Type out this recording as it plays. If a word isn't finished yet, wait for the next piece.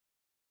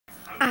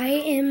I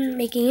am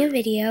making a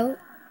video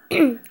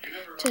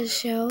to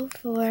show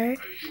for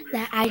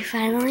that I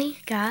finally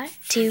got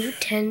to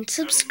 10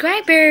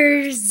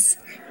 subscribers.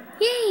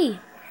 Yay!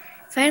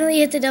 Finally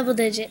hit the double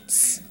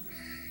digits.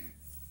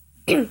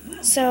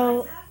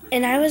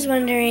 And I was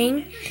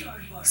wondering,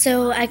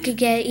 so I could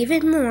get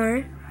even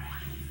more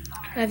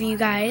of you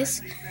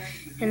guys.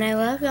 And I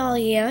love all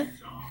of you,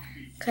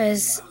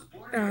 because,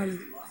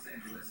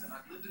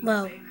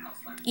 well,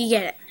 you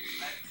get it.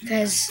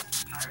 Because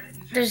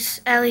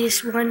there's at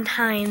least one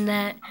time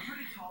that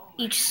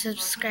each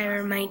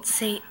subscriber might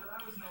say,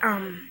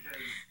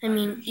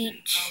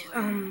 each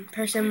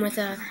person with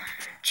a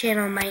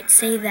channel might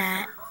say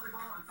that,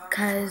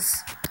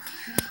 because,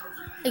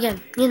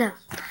 again,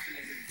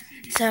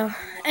 So,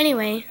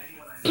 anyway,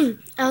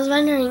 I was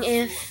wondering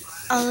if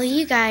all of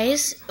you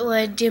guys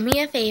would do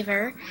me a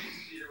favor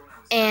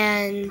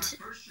and,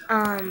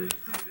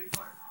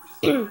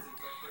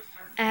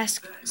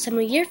 ask some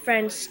of your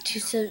friends to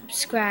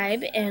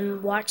subscribe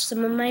and watch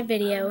some of my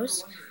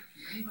videos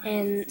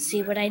and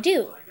see what I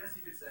do.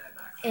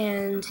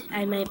 And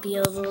I might be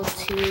able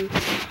to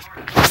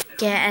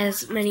get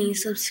as many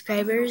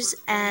subscribers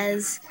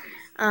as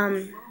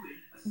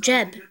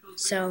Jeb.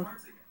 So,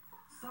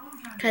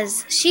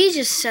 because she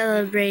just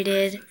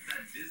celebrated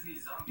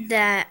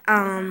that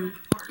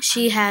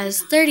she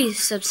has 30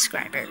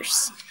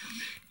 subscribers,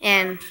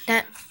 and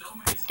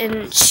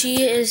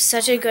she is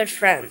such a good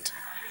friend.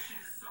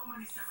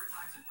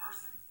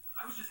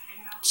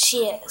 She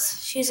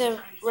is. She's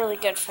a really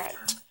good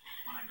friend.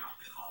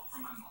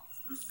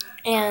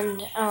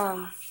 And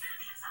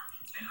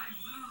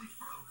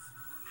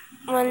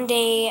one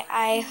day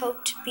I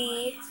hope to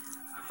be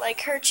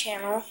like her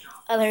channel,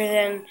 other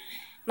than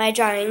my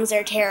drawings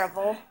are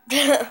terrible.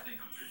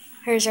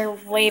 Hers are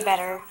way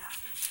better.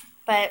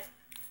 But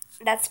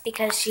that's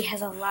because she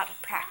has a lot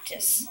of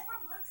practice.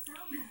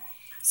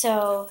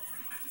 So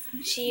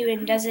she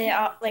even does it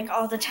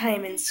all the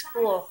time in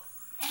school.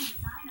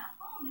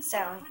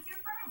 So,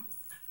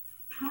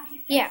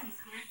 yeah.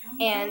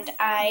 And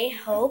I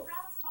hope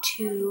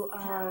to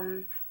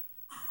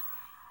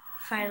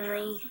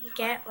finally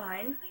get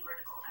one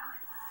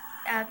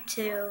up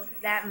to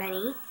that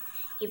many,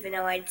 even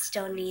though I'd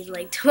still need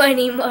like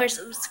 20 more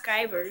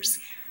subscribers.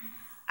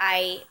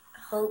 I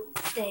hope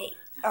that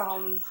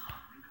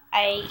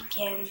I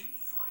can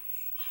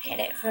get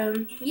it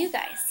from you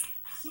guys.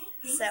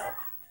 So,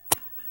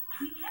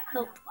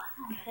 hope.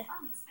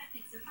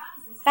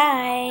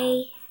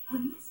 Bye.